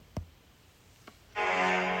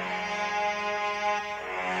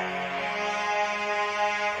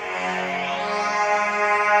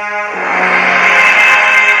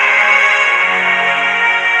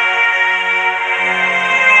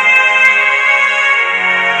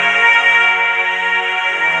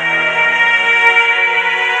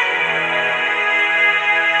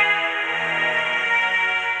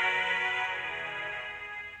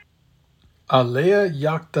Alea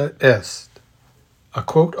jacta est, a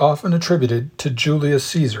quote often attributed to Julius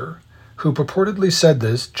Caesar, who purportedly said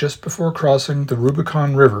this just before crossing the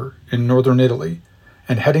Rubicon River in northern Italy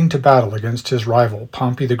and heading to battle against his rival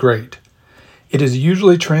Pompey the Great. It is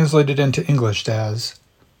usually translated into English as,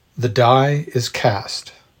 "The die is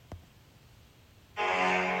cast."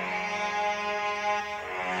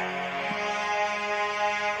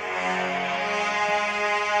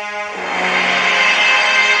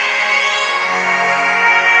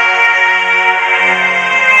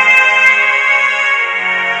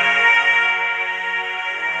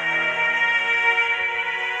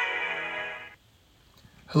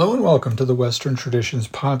 Hello and welcome to the Western Traditions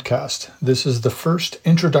podcast. This is the first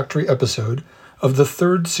introductory episode of the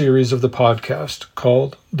third series of the podcast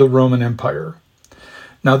called The Roman Empire.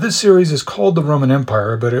 Now, this series is called The Roman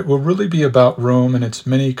Empire, but it will really be about Rome and its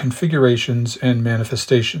many configurations and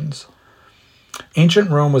manifestations. Ancient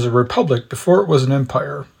Rome was a republic before it was an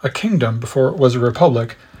empire, a kingdom before it was a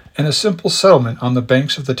republic, and a simple settlement on the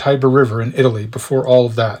banks of the Tiber River in Italy before all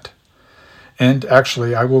of that. And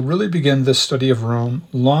actually, I will really begin this study of Rome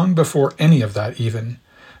long before any of that even,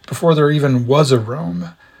 before there even was a Rome,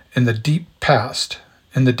 in the deep past,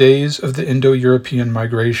 in the days of the Indo-European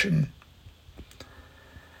migration.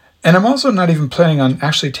 And I'm also not even planning on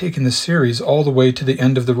actually taking this series all the way to the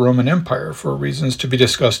end of the Roman Empire for reasons to be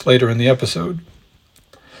discussed later in the episode.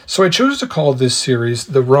 So I chose to call this series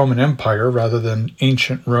The Roman Empire rather than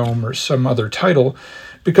Ancient Rome or some other title,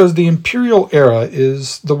 because the imperial era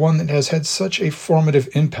is the one that has had such a formative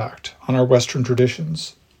impact on our Western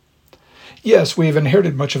traditions. Yes, we have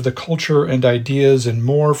inherited much of the culture and ideas and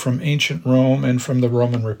more from ancient Rome and from the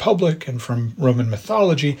Roman Republic and from Roman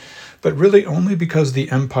mythology, but really only because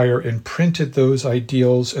the empire imprinted those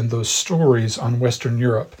ideals and those stories on Western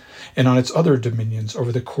Europe and on its other dominions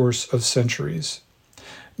over the course of centuries.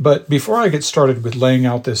 But before I get started with laying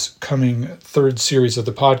out this coming third series of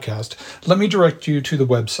the podcast, let me direct you to the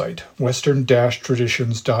website,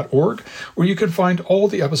 western-traditions.org, where you can find all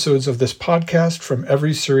the episodes of this podcast from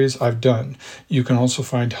every series I've done. You can also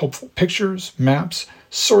find helpful pictures, maps,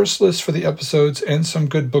 source lists for the episodes, and some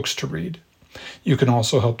good books to read. You can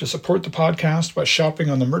also help to support the podcast by shopping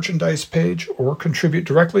on the merchandise page or contribute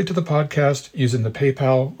directly to the podcast using the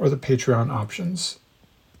PayPal or the Patreon options.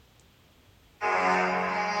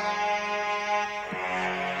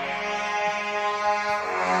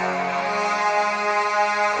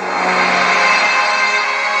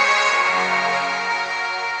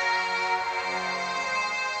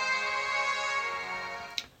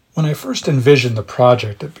 When I first envisioned the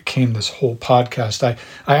project that became this whole podcast, I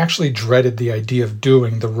actually dreaded the idea of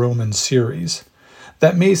doing the Roman series.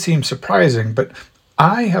 That may seem surprising, but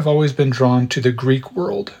I have always been drawn to the Greek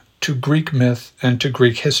world, to Greek myth, and to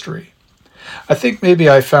Greek history. I think maybe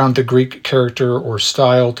I found the Greek character or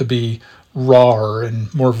style to be rawer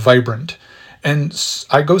and more vibrant, and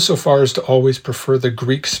I go so far as to always prefer the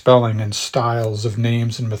Greek spelling and styles of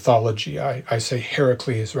names in mythology. I say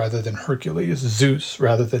Heracles rather than Hercules, Zeus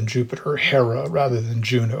rather than Jupiter, Hera rather than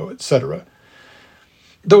Juno, etc.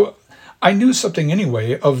 Though I knew something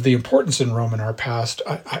anyway of the importance in Rome in our past,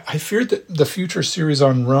 I feared that the future series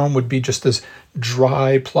on Rome would be just this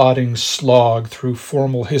dry, plodding slog through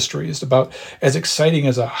formal histories, about as exciting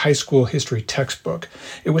as a high school history textbook.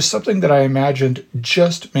 It was something that I imagined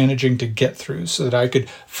just managing to get through so that I could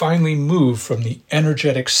finally move from the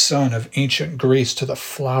energetic sun of ancient Greece to the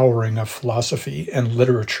flowering of philosophy and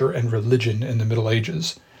literature and religion in the Middle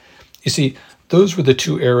Ages. You see, those were the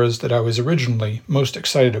two eras that I was originally most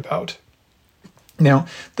excited about. Now,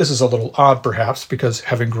 this is a little odd perhaps, because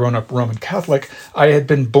having grown up Roman Catholic, I had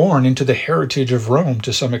been born into the heritage of Rome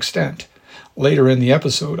to some extent. Later in the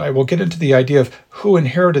episode, I will get into the idea of who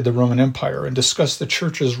inherited the Roman Empire and discuss the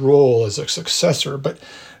Church's role as a successor, but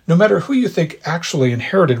no matter who you think actually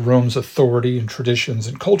inherited Rome's authority and traditions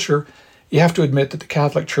and culture, you have to admit that the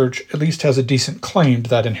Catholic Church at least has a decent claim to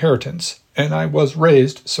that inheritance, and I was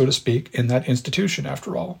raised, so to speak, in that institution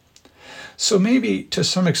after all. So maybe, to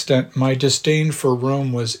some extent, my disdain for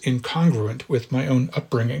Rome was incongruent with my own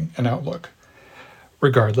upbringing and outlook.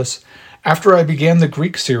 Regardless, after I began the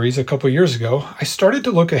Greek series a couple years ago, I started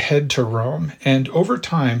to look ahead to Rome, and over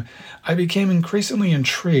time, I became increasingly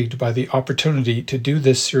intrigued by the opportunity to do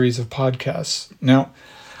this series of podcasts. Now,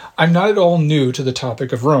 I'm not at all new to the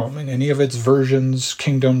topic of Rome and any of its versions,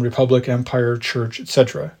 kingdom, republic, empire, church,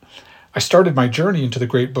 etc. I started my journey into the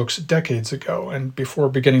great books decades ago, and before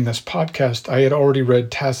beginning this podcast, I had already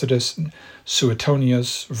read Tacitus and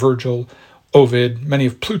Suetonius, Virgil, Ovid, many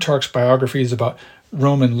of Plutarch's biographies about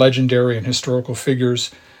Roman legendary and historical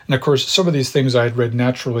figures, And of course, some of these things I had read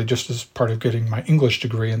naturally just as part of getting my English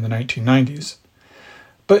degree in the 1990s.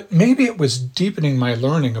 But maybe it was deepening my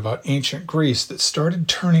learning about ancient Greece that started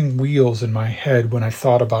turning wheels in my head when I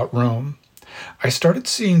thought about Rome. I started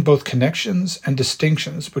seeing both connections and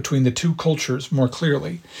distinctions between the two cultures more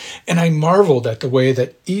clearly, and I marveled at the way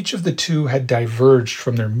that each of the two had diverged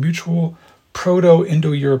from their mutual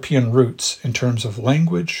Proto-Indo-European roots in terms of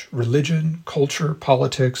language, religion, culture,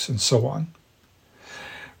 politics, and so on.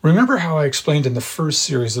 Remember how I explained in the first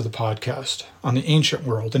series of the podcast on the ancient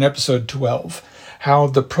world in episode 12 how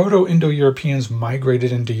the Proto-Indo-Europeans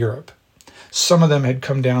migrated into Europe. Some of them had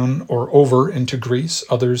come down or over into Greece,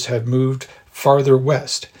 others had moved farther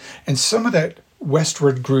west, and some of that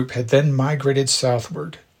westward group had then migrated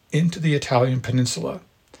southward into the Italian peninsula.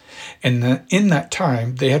 And in that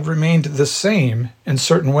time, they had remained the same in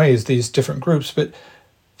certain ways, these different groups, but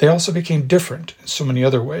they also became different in so many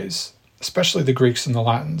other ways, especially the Greeks and the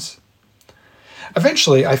Latins.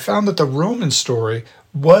 Eventually, I found that the Roman story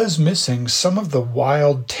was missing some of the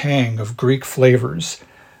wild tang of Greek flavors.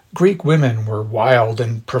 Greek women were wild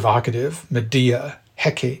and provocative: Medea,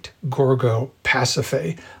 Hecate, Gorgo,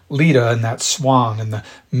 Pasiphae, Leda and that swan, and the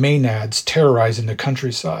Maenads terrorizing the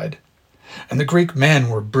countryside. And the Greek men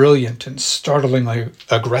were brilliant and startlingly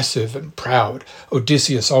aggressive and proud,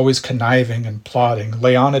 Odysseus always conniving and plotting,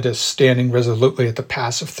 Leonidas standing resolutely at the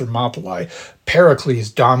pass of Thermopylae,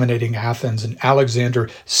 Pericles dominating Athens, and Alexander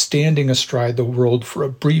standing astride the world for a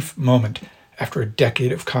brief moment after a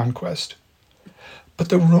decade of conquest. But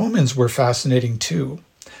the Romans were fascinating too.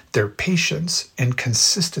 Their patience and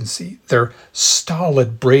consistency, their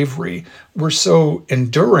stolid bravery were so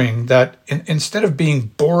enduring that instead of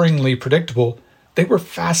being boringly predictable, they were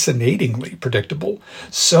fascinatingly predictable,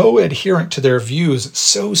 so adherent to their views,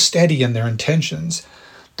 so steady in their intentions.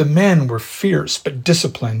 The men were fierce but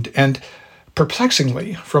disciplined, and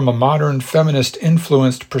perplexingly, from a modern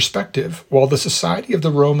feminist-influenced perspective, while the society of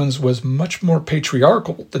the Romans was much more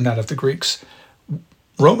patriarchal than that of the Greeks,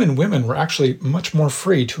 Roman women were actually much more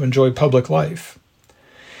free to enjoy public life.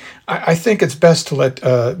 I think it's best to let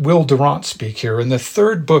Will Durant speak here. In the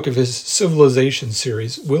third book of his Civilization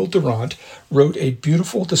series, Will Durant wrote a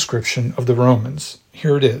beautiful description of the Romans.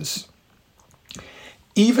 Here it is.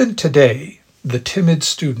 Even today, the timid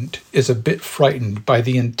student is a bit frightened by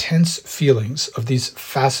the intense feelings of these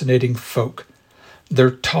fascinating folk,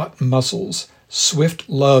 their taut muscles, swift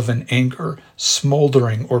love and anger,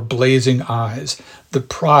 smoldering or blazing eyes, the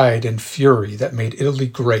pride and fury that made Italy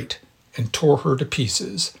great and tore her to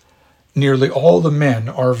pieces. Nearly all the men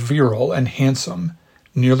are virile and handsome,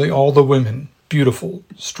 nearly all the women beautiful,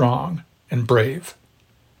 strong, and brave.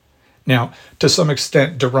 Now, to some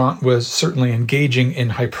extent, Durant was certainly engaging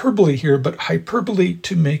in hyperbole here, but hyperbole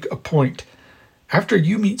to make a point. After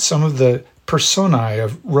you meet some of the personae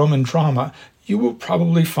of Roman drama, you will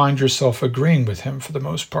probably find yourself agreeing with him for the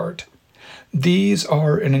most part. These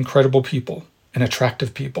are an incredible people, an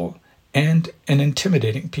attractive people, and an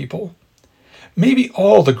intimidating people. Maybe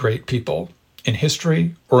all the great people, in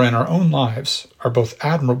history or in our own lives, are both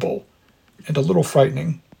admirable and a little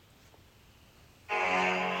frightening.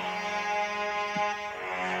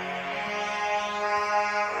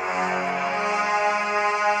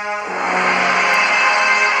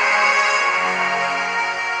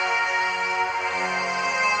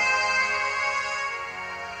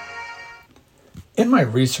 In my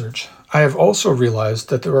research, I have also realized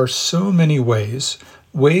that there are so many ways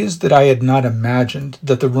that I had not imagined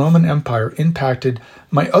that the Roman Empire impacted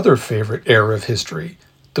my other favorite era of history,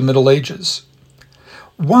 the Middle Ages.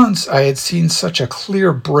 Once I had seen such a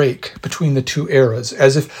clear break between the two eras,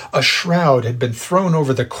 as if a shroud had been thrown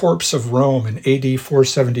over the corpse of Rome in AD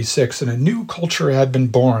 476 and a new culture had been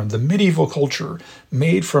born, the medieval culture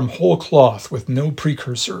made from whole cloth with no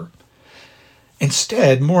precursor.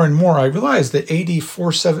 Instead, more and more, I realized that AD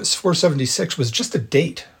 476 was just a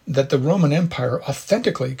date, that the Roman Empire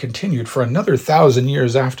authentically continued for another 1,000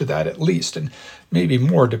 years after that at least, and maybe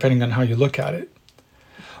more depending on how you look at it.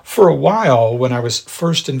 For a while, when I was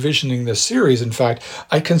first envisioning this series, in fact,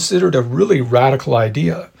 I considered a really radical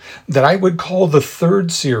idea that I would call the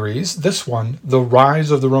third series, this one, The Rise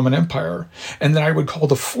of the Roman Empire, and that I would call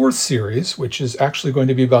the fourth series, which is actually going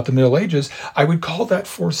to be about the Middle Ages, I would call that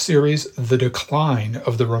fourth series The Decline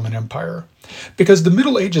of the Roman Empire. Because the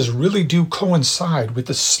Middle Ages really do coincide with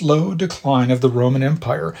the slow decline of the Roman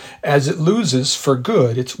Empire as it loses for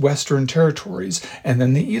good its western territories, and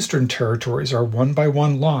then the eastern territories are one by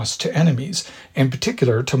one lost to enemies, in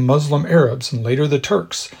particular to Muslim Arabs and later the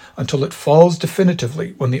Turks, until it falls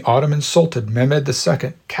definitively when the Ottoman Sultan Mehmed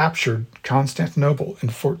II captured Constantinople in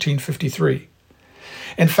 1453.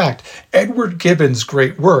 In fact, Edward Gibbon's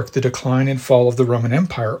great work, The Decline and Fall of the Roman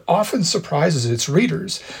Empire, often surprises its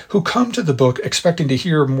readers, who come to the book expecting to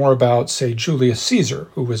hear more about, say, Julius Caesar,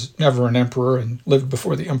 who was never an emperor and lived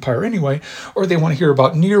before the empire anyway, or they want to hear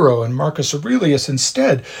about Nero and Marcus Aurelius.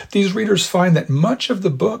 Instead, these readers find that much of the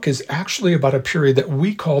book is actually about a period that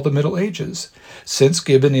we call the Middle Ages, since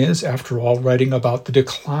Gibbon is, after all, writing about the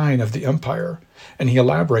decline of the empire, and he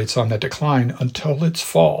elaborates on that decline until its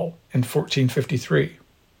fall in 1453.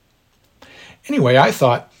 Anyway, I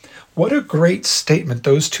thought, what a great statement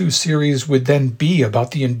those two series would then be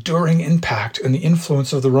about the enduring impact and the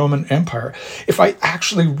influence of the Roman Empire if I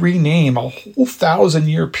actually rename a whole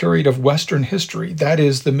 1,000-year period of Western history, that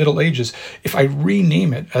is, the Middle Ages, if I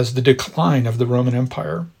rename it as the decline of the Roman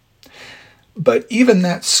Empire. But even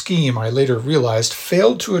that scheme, I later realized,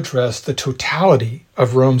 failed to address the totality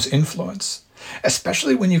of Rome's influence,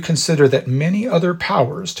 especially when you consider that many other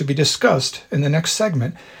powers, to be discussed in the next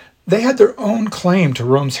segment, they had their own claim to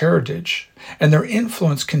Rome's heritage, and their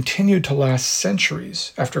influence continued to last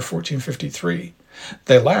centuries after 1453.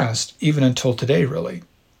 They last even until today, really.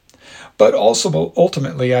 But also,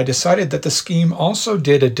 ultimately, I decided that the scheme also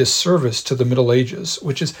did a disservice to the Middle Ages,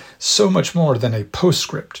 which is so much more than a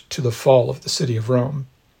postscript to the fall of the city of Rome.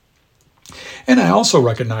 And I also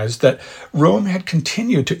recognized that Rome had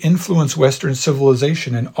continued to influence Western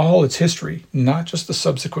civilization in all its history, not just the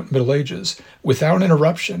subsequent Middle Ages, without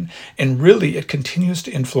interruption, and really it continues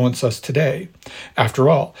to influence us today. After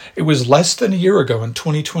all, it was less than a year ago in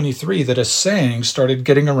 2023 that a saying started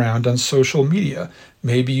getting around on social media.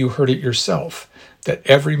 Maybe you heard it yourself, that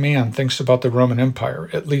every man thinks about the Roman Empire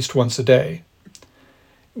at least once a day.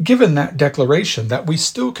 Given that declaration that we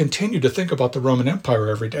still continue to think about the Roman Empire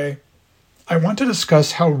every day, I want to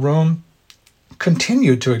discuss how Rome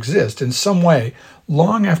continued to exist in some way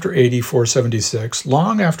long after AD 476,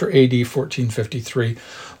 long after AD 1453,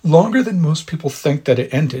 longer than most people think that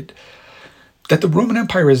it ended. That the Roman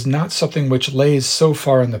Empire is not something which lays so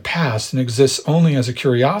far in the past and exists only as a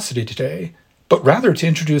curiosity today, but rather to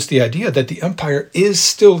introduce the idea that the empire is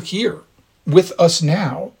still here with us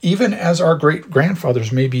now, even as our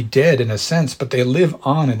great-grandfathers may be dead in a sense, but they live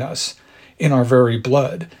on in us, in our very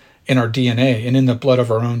blood, in our DNA, and in the blood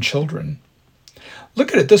of our own children.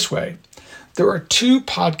 Look at it this way. There are two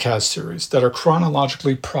podcast series that are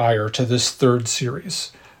chronologically prior to this third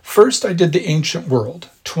series. First, I did The Ancient World,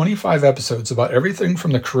 25 episodes about everything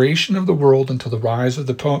from the creation of the world until the rise of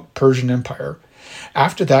the Persian Empire.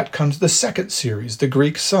 After that comes the second series, The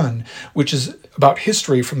Greek Sun, which is about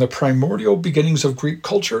history from the primordial beginnings of Greek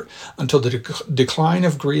culture until the decline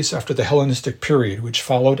of Greece after the Hellenistic period, which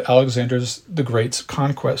followed Alexander the Great's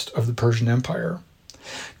conquest of the Persian Empire.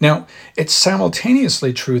 Now, it's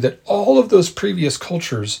simultaneously true that all of those previous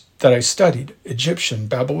cultures that I studied, Egyptian,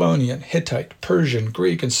 Babylonian, Hittite, Persian,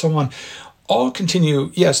 Greek, and so on, all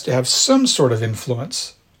continue, yes, to have some sort of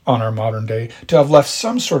influence on our modern day, to have left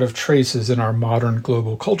some sort of traces in our modern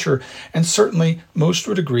global culture, and certainly most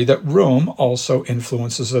would agree that Rome also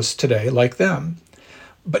influences us today like them.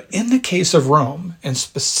 But in the case of Rome, and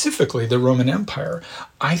specifically the Roman Empire,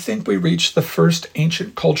 I think we reach the first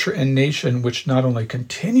ancient culture and nation which not only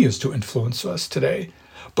continues to influence us today,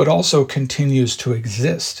 but also continues to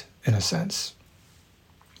exist in a sense.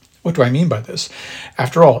 What do I mean by this?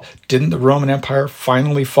 After all, didn't the Roman Empire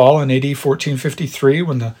finally fall in AD 1453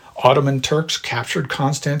 when the Ottoman Turks captured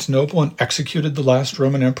Constantinople and executed the last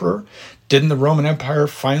Roman emperor? Didn't the Roman Empire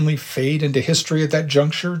finally fade into history at that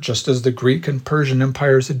juncture, just as the Greek and Persian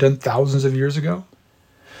empires had done thousands of years ago?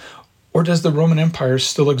 Or does the Roman Empire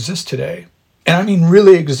still exist today? And I mean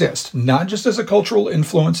really exist, not just as a cultural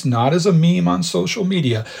influence, not as a meme on social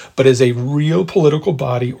media, but as a real political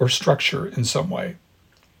body or structure in some way.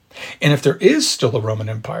 And if there is still a Roman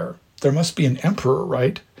Empire, there must be an emperor,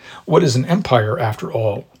 right? What is an empire, after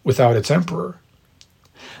all, without its emperor?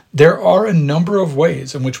 There are a number of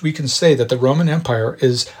ways in which we can say that the Roman Empire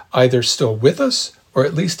is either still with us or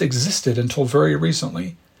at least existed until very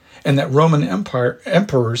recently, and that Roman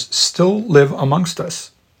emperors still live amongst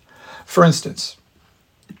us. For instance,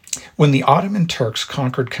 when the Ottoman Turks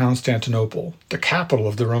conquered Constantinople, the capital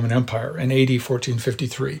of the Roman Empire, in AD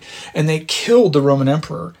 1453, and they killed the Roman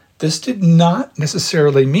emperor, this did not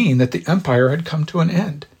necessarily mean that the empire had come to an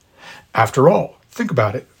end. After all, think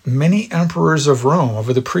about it. Many emperors of Rome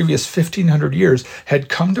over the previous 1,500 years had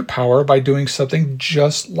come to power by doing something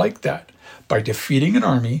just like that, by defeating an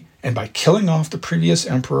army and by killing off the previous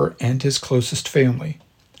emperor and his closest family.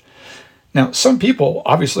 Now, some people,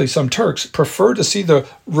 obviously some Turks, prefer to see the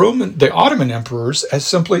Ottoman emperors as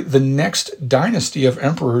simply the next dynasty of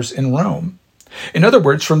emperors in Rome. In other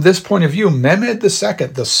words, from this point of view, Mehmed II,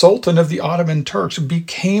 the Sultan of the Ottoman Turks,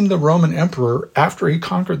 became the Roman emperor after he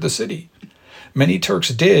conquered the city. Many Turks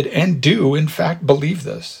did and do, in fact, believe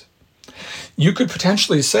this. You could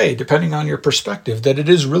potentially say, depending on your perspective, that it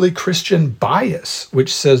is really Christian bias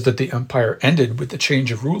which says that the empire ended with the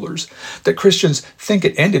change of rulers, that Christians think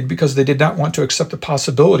it ended because they did not want to accept the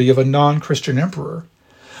possibility of a non-Christian emperor.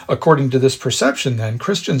 According to this perception, then,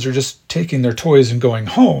 Christians are just taking their toys and going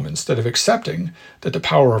home instead of accepting that the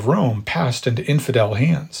power of Rome passed into infidel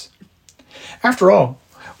hands. After all,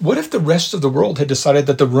 what if the rest of the world had decided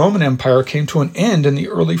that the Roman Empire came to an end in the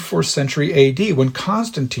early 4th century AD when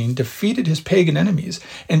Constantine defeated his pagan enemies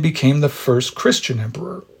and became the first Christian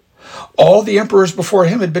emperor? All the emperors before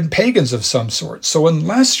him had been pagans of some sort, so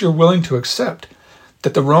unless you're willing to accept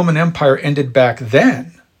that the Roman Empire ended back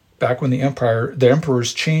then, back when the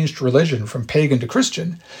emperors changed religion from pagan to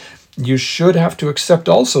Christian, you should have to accept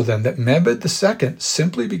also then that Mehmed II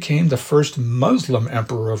simply became the first Muslim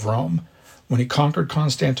emperor of Rome when he conquered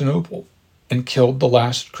Constantinople and killed the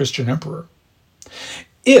last Christian emperor.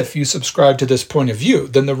 If you subscribe to this point of view,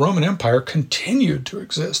 then the Roman Empire continued to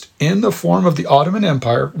exist in the form of the Ottoman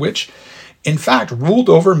Empire, which, in fact, ruled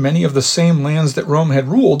over many of the same lands that Rome had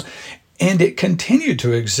ruled, and it continued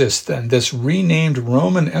to exist then, this renamed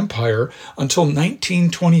Roman Empire, until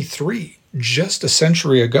 1923, just a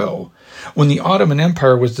century ago, when the Ottoman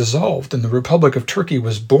Empire was dissolved and the Republic of Turkey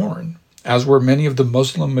was born, as were many of the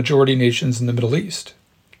Muslim majority nations in the Middle East.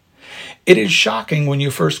 It is shocking when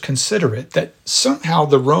you first consider it that somehow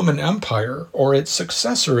the Roman Empire, or its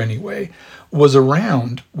successor anyway, was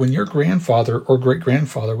around when your grandfather or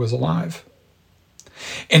great-grandfather was alive.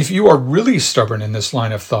 And if you are really stubborn in this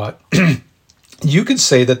line of thought, you could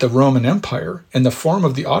say that the Roman Empire, in the form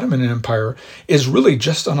of the Ottoman Empire, is really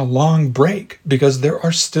just on a long break because there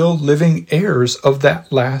are still living heirs of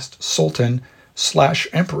that last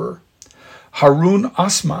sultan/emperor. Harun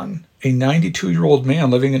Osman, a 92-year-old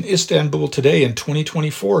man living in Istanbul today in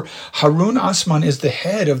 2024, Harun Osman is the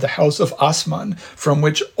head of the House of Osman, from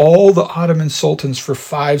which all the Ottoman sultans for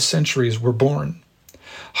 5 centuries were born.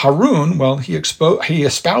 Harun, while he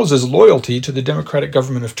espouses loyalty to the democratic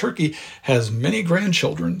government of Turkey, has many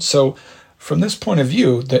grandchildren. So, from this point of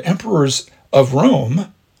view, the emperors of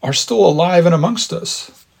Rome are still alive and amongst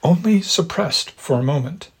us, only suppressed for a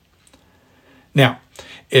moment. Now,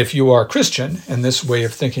 if you are Christian and this way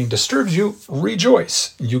of thinking disturbs you,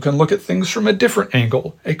 rejoice. You can look at things from a different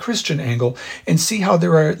angle, a Christian angle, and see how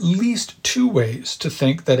there are at least 2 ways to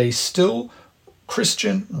think that a still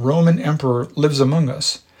Christian Roman emperor lives among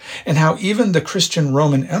us, and how even the Christian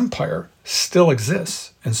Roman Empire still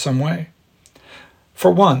exists in some way.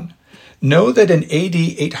 For one, know that in AD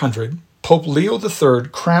 800, Pope Leo III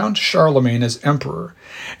crowned Charlemagne as emperor,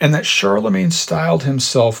 and that Charlemagne styled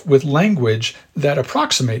himself with language that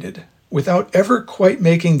approximated, without ever quite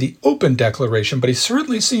making the open declaration, but he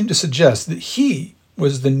certainly seemed to suggest that he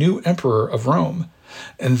was the new emperor of Rome,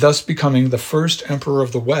 and thus becoming the first emperor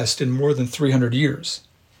of the West in more than 300 years.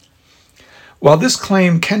 While this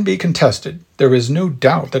claim can be contested, there is no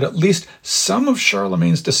doubt that at least some of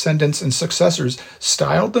Charlemagne's descendants and successors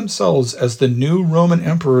styled themselves as the new Roman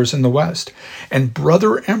emperors in the West, and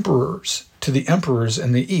brother emperors to the emperors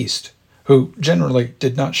in the East, who generally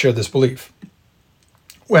did not share this belief.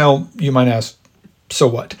 Well, you might ask, so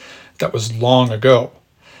what? That was long ago.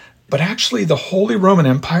 But actually, the Holy Roman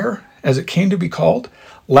Empire, as it came to be called,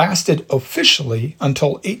 lasted officially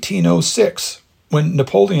until 1806, when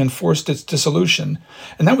Napoleon forced its dissolution,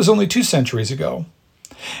 and that was only 2 centuries ago.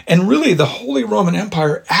 And really, the Holy Roman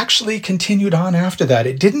Empire actually continued on after that.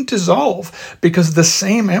 It didn't dissolve because the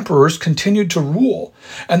same emperors continued to rule,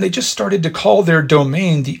 and they just started to call their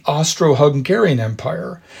domain the Austro-Hungarian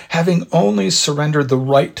Empire, having only surrendered the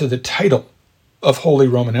right to the title of Holy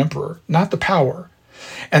Roman Emperor, not the power.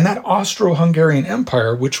 And that Austro-Hungarian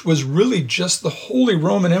Empire, which was really just the Holy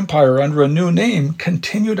Roman Empire under a new name,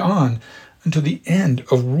 continued on until the end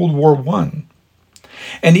of World War I.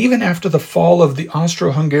 And even after the fall of the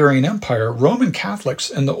Austro-Hungarian Empire, Roman Catholics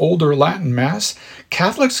in the older Latin Mass,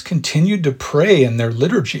 Catholics continued to pray in their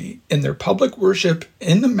liturgy, in their public worship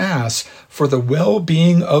in the Mass, for the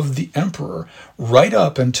well-being of the emperor, right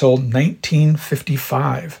up until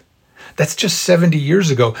 1955. That's just 70 years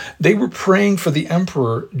ago. They were praying for the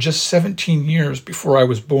emperor just 17 years before I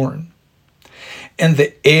was born. And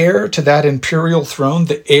the heir to that imperial throne,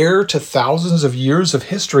 the heir to thousands of years of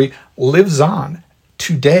history, lives on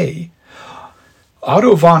today.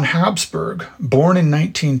 Otto von Habsburg, born in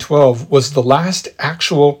 1912, was the last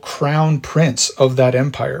actual crown prince of that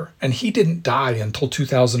empire, and he didn't die until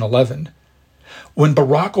 2011. When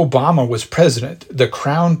Barack Obama was president, the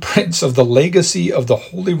crown prince of the legacy of the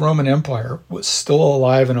Holy Roman Empire was still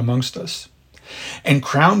alive and amongst us. And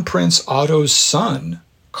Crown Prince Otto's son,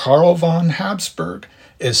 Karl von Habsburg,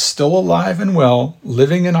 is still alive and well,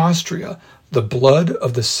 living in Austria, the blood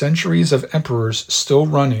of the centuries of emperors still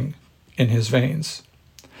running in his veins.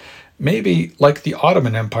 Maybe, like the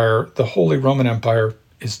Ottoman Empire, the Holy Roman Empire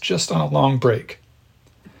is just on a long break.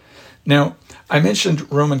 Now, I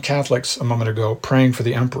mentioned Roman Catholics a moment ago praying for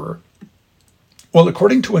the emperor. Well,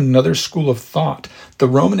 according to another school of thought, the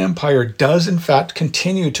Roman Empire does in fact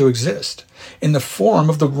continue to exist in the form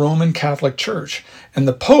of the Roman Catholic Church. And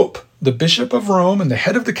the Pope, the Bishop of Rome and the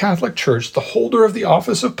head of the Catholic Church, the holder of the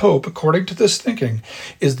office of Pope, according to this thinking,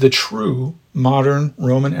 is the true modern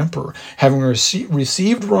Roman Emperor, having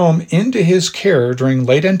received Rome into his care during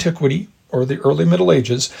late antiquity or the early Middle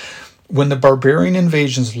Ages, when the barbarian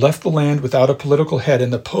invasions left the land without a political head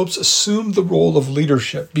and the popes assumed the role of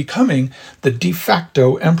leadership, becoming the de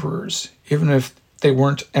facto emperors, even if they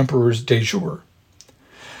weren't emperors de jure.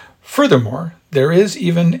 Furthermore, there is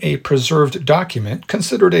even a preserved document,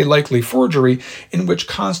 considered a likely forgery, in which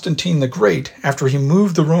Constantine the Great, after he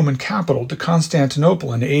moved the Roman capital to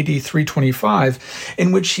Constantinople in AD 325,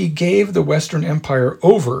 in which he gave the Western Empire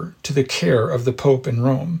over to the care of the Pope in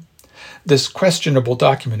Rome. This questionable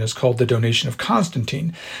document is called the Donation of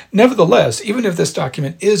Constantine. Nevertheless, even if this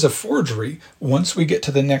document is a forgery, once we get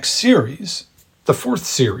to the next series, the fourth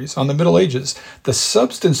series on the Middle Ages, the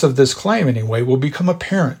substance of this claim, anyway, will become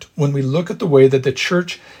apparent when we look at the way that the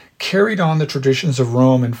Church carried on the traditions of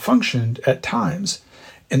Rome and functioned, at times,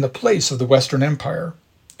 in the place of the Western Empire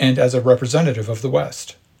and as a representative of the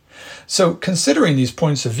West. So, considering these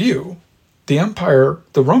points of view, the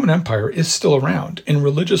Roman Empire is still around, in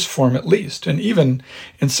religious form at least, and even,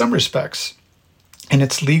 in some respects, in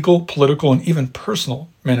its legal, political, and even personal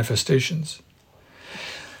manifestations.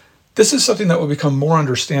 This is something that will become more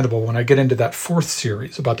understandable when I get into that fourth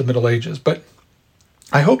series about the Middle Ages, but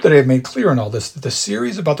I hope that I have made clear in all this that the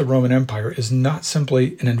series about the Roman Empire is not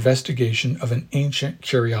simply an investigation of an ancient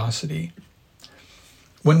curiosity.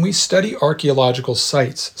 When we study archaeological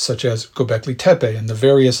sites such as Göbekli Tepe and the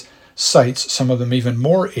various sites, some of them even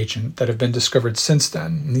more ancient, that have been discovered since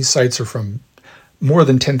then, and these sites are from more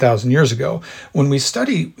than 10,000 years ago, when we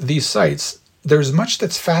study these sites, there's much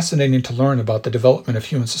that's fascinating to learn about the development of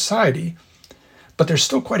human society, but there's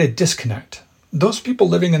still quite a disconnect. Those people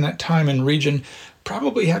living in that time and region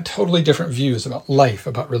probably had totally different views about life,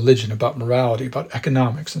 about religion, about morality, about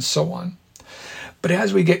economics, and so on. But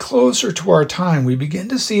as we get closer to our time, we begin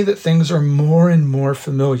to see that things are more and more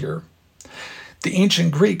familiar. The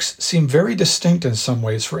ancient Greeks seem very distinct in some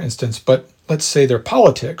ways, for instance, but let's say their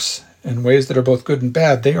politics, in ways that are both good and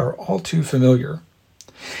bad, they are all too familiar.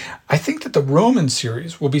 I think that the Roman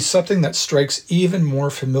series will be something that strikes even more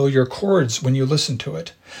familiar chords when you listen to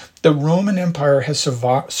it. The Roman Empire has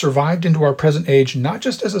survived into our present age not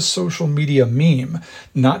just as a social media meme,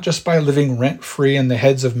 not just by living rent-free in the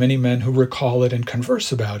heads of many men who recall it and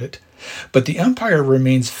converse about it, but the empire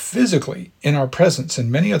remains physically in our presence in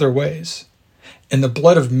many other ways. In the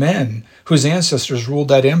blood of men whose ancestors ruled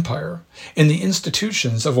that empire, in the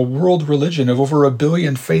institutions of a world religion of over 1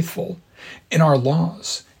 billion faithful, in our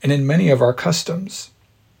laws, and in many of our customs.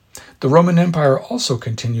 The Roman Empire also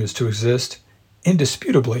continues to exist,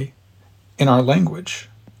 indisputably, in our language.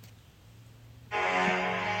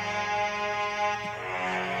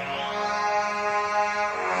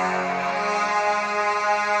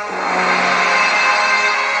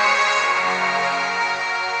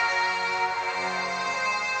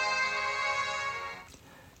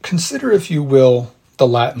 Consider, if you will, the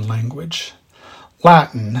Latin language.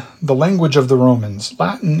 Latin, the language of the Romans,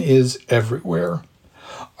 Latin is everywhere.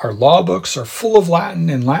 Our law books are full of Latin,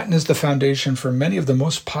 and Latin is the foundation for many of the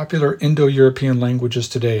most popular Indo-European languages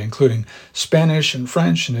today, including Spanish and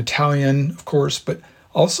French and Italian, of course, but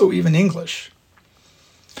also even English.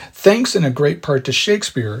 Thanks in a great part to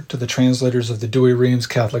Shakespeare, to the translators of the Douay-Rheims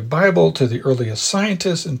Catholic Bible, to the earliest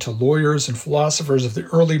scientists, and to lawyers and philosophers of the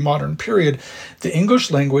early modern period, the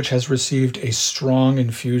English language has received a strong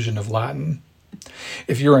infusion of Latin.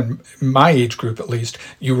 If you're in my age group, at least,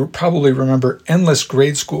 you will probably remember endless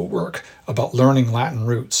grade school work about learning Latin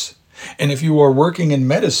roots. And if you are working in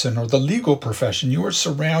medicine or the legal profession, you are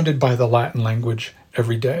surrounded by the Latin language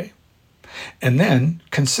every day. And then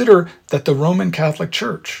consider that the Roman Catholic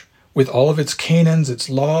Church, with all of its canons, its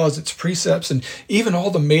laws, its precepts, and even all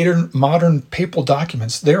the modern papal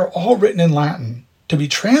documents, they are all written in Latin, to be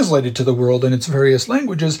translated to the world in its various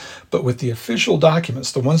languages, but with the official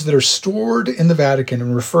documents, the ones that are stored in the Vatican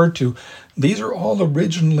and referred to, these are all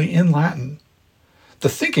originally in Latin. The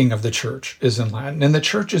thinking of the church is in Latin, and the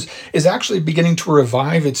church is actually beginning to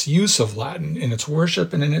revive its use of Latin in its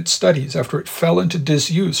worship and in its studies after it fell into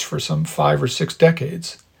disuse for some 5 or 6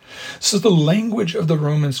 decades. So the language of the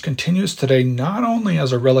Romans continues today not only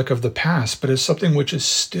as a relic of the past, but as something which is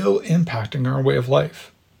still impacting our way of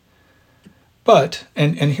life. But,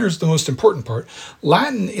 and here's the most important part,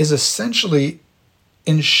 Latin is essentially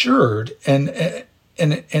ensured an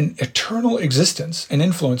eternal existence and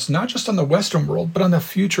influence, not just on the Western world, but on the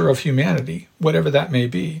future of humanity, whatever that may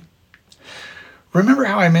be. Remember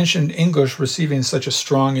how I mentioned English receiving such a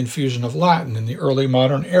strong infusion of Latin in the early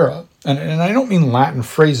modern era? And I don't mean Latin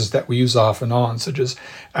phrases that we use off and on, such as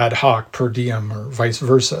ad hoc, per diem, or vice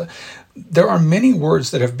versa. There are many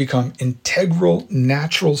words that have become integral,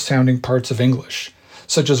 natural-sounding parts of English,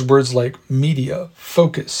 such as words like media,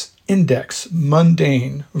 focus, index,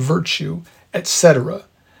 mundane, virtue, etc.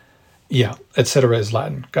 Yeah, etc. is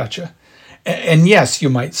Latin. Gotcha. And yes, you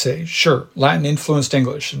might say, sure, Latin influenced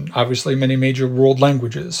English, and obviously many major world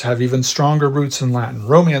languages have even stronger roots in Latin,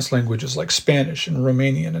 Romance languages like Spanish and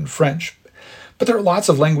Romanian and French. But there are lots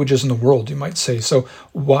of languages in the world, you might say, so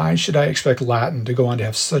why should I expect Latin to go on to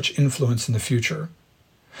have such influence in the future?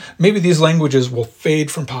 Maybe these languages will fade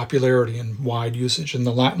from popularity and wide usage, and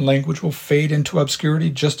the Latin language will fade into obscurity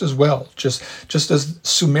just as well, just as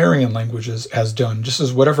Sumerian languages has done, just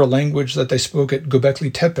as whatever language that they spoke at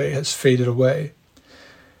Göbekli Tepe has faded away.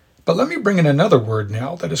 But let me bring in another word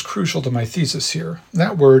now that is crucial to my thesis here.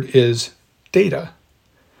 That word is data.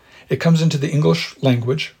 It comes into the English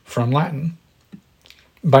language from Latin.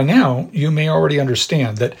 By now, you may already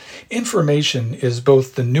understand that information is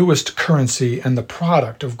both the newest currency and the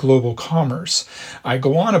product of global commerce. I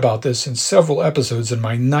go on about this in several episodes in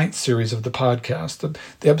my 9th series of the podcast,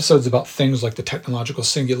 the episodes about things like the technological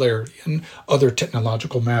singularity and other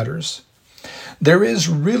technological matters. There is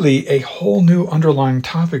really a whole new underlying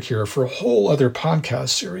topic here for a whole other podcast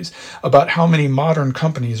series about how many modern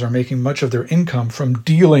companies are making much of their income from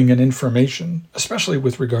dealing in information, especially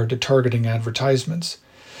with regard to targeting advertisements.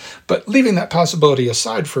 But leaving that possibility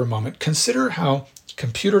aside for a moment, consider how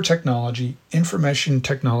computer technology, information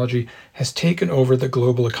technology has taken over the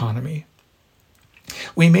global economy.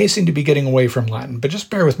 We may seem to be getting away from Latin, but just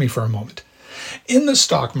bear with me for a moment. In the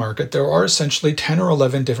stock market, there are essentially 10 or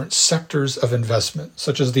 11 different sectors of investment,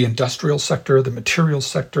 such as the industrial sector, the materials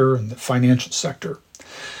sector, and the financial sector.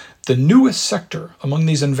 The newest sector among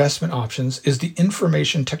these investment options is the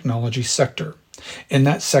information technology sector. In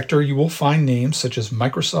that sector, you will find names such as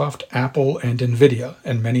Microsoft, Apple, and NVIDIA,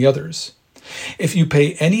 and many others. If you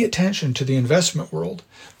pay any attention to the investment world,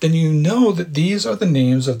 then you know that these are the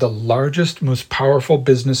names of the largest, most powerful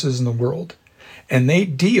businesses in the world. And they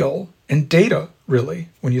deal in data, really,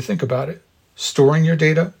 when you think about it. Storing your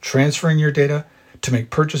data, transferring your data to make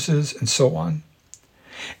purchases, and so on.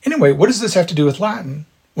 Anyway, what does this have to do with Latin?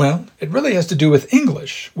 Well, it really has to do with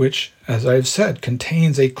English, which, as I've said,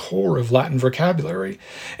 contains a core of Latin vocabulary,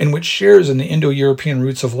 and which shares in the Indo-European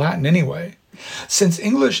roots of Latin anyway. Since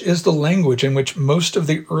English is the language in which most of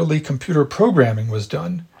the early computer programming was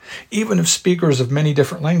done, even if speakers of many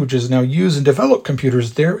different languages now use and develop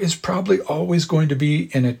computers, there is probably always going to be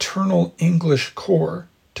an eternal English core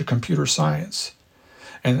to computer science,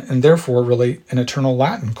 and therefore really an eternal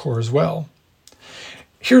Latin core as well.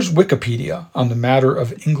 Here's Wikipedia on the matter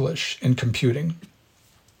of English in computing.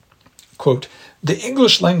 Quote, "The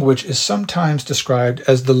English language is sometimes described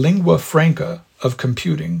as the lingua franca of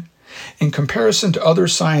computing. In comparison to other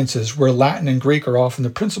sciences where Latin and Greek are often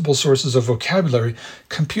the principal sources of vocabulary,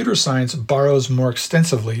 computer science borrows more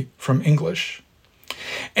extensively from English."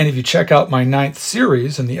 And if you check out my 9th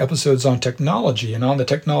series and the episodes on technology and on the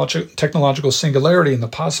technological singularity and the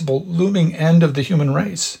possible looming end of the human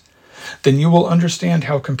race, then you will understand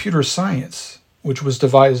how computer science, which was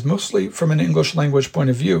devised mostly from an English language point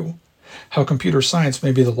of view, how computer science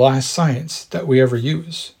may be the last science that we ever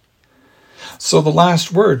use. So the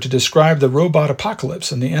last word to describe the robot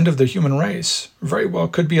apocalypse and the end of the human race very well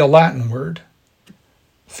could be a Latin word.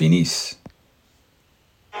 Finis.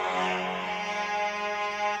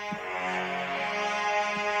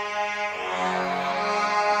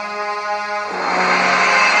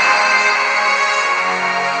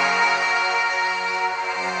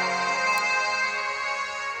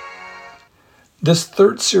 This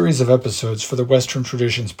 3rd series of episodes for the Western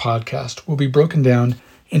Traditions podcast will be broken down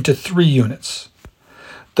into 3 units.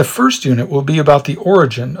 The first unit will be about the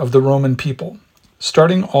origin of the Roman people,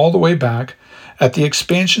 starting all the way back at the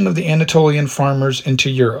expansion of the Anatolian farmers into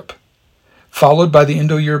Europe, followed by the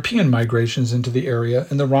Indo-European migrations into the area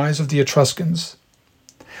and the rise of the Etruscans.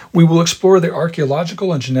 We will explore the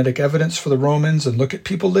archaeological and genetic evidence for the Romans and look at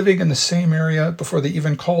people living in the same area before they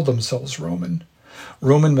even called themselves Roman.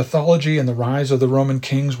 Roman mythology and the rise of the Roman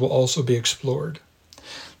kings will also be explored.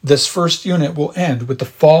 This first unit will end with the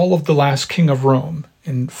fall of the last king of Rome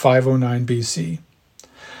in 509 BC.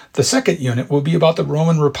 The second unit will be about the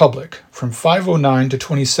Roman Republic from 509 to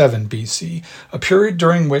 27 BC, a period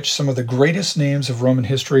during which some of the greatest names of Roman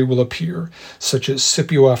history will appear, such as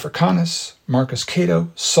Scipio Africanus, Marcus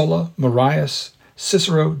Cato, Sulla, Marius,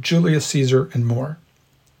 Cicero, Julius Caesar, and more.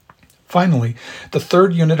 Finally, the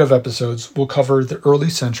third unit of episodes will cover the early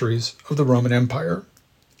centuries of the Roman Empire.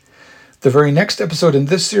 The very next episode in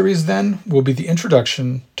this series, then, will be the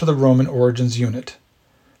introduction to the Roman Origins unit.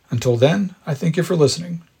 Until then, I thank you for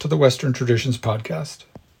listening to the Western Traditions Podcast.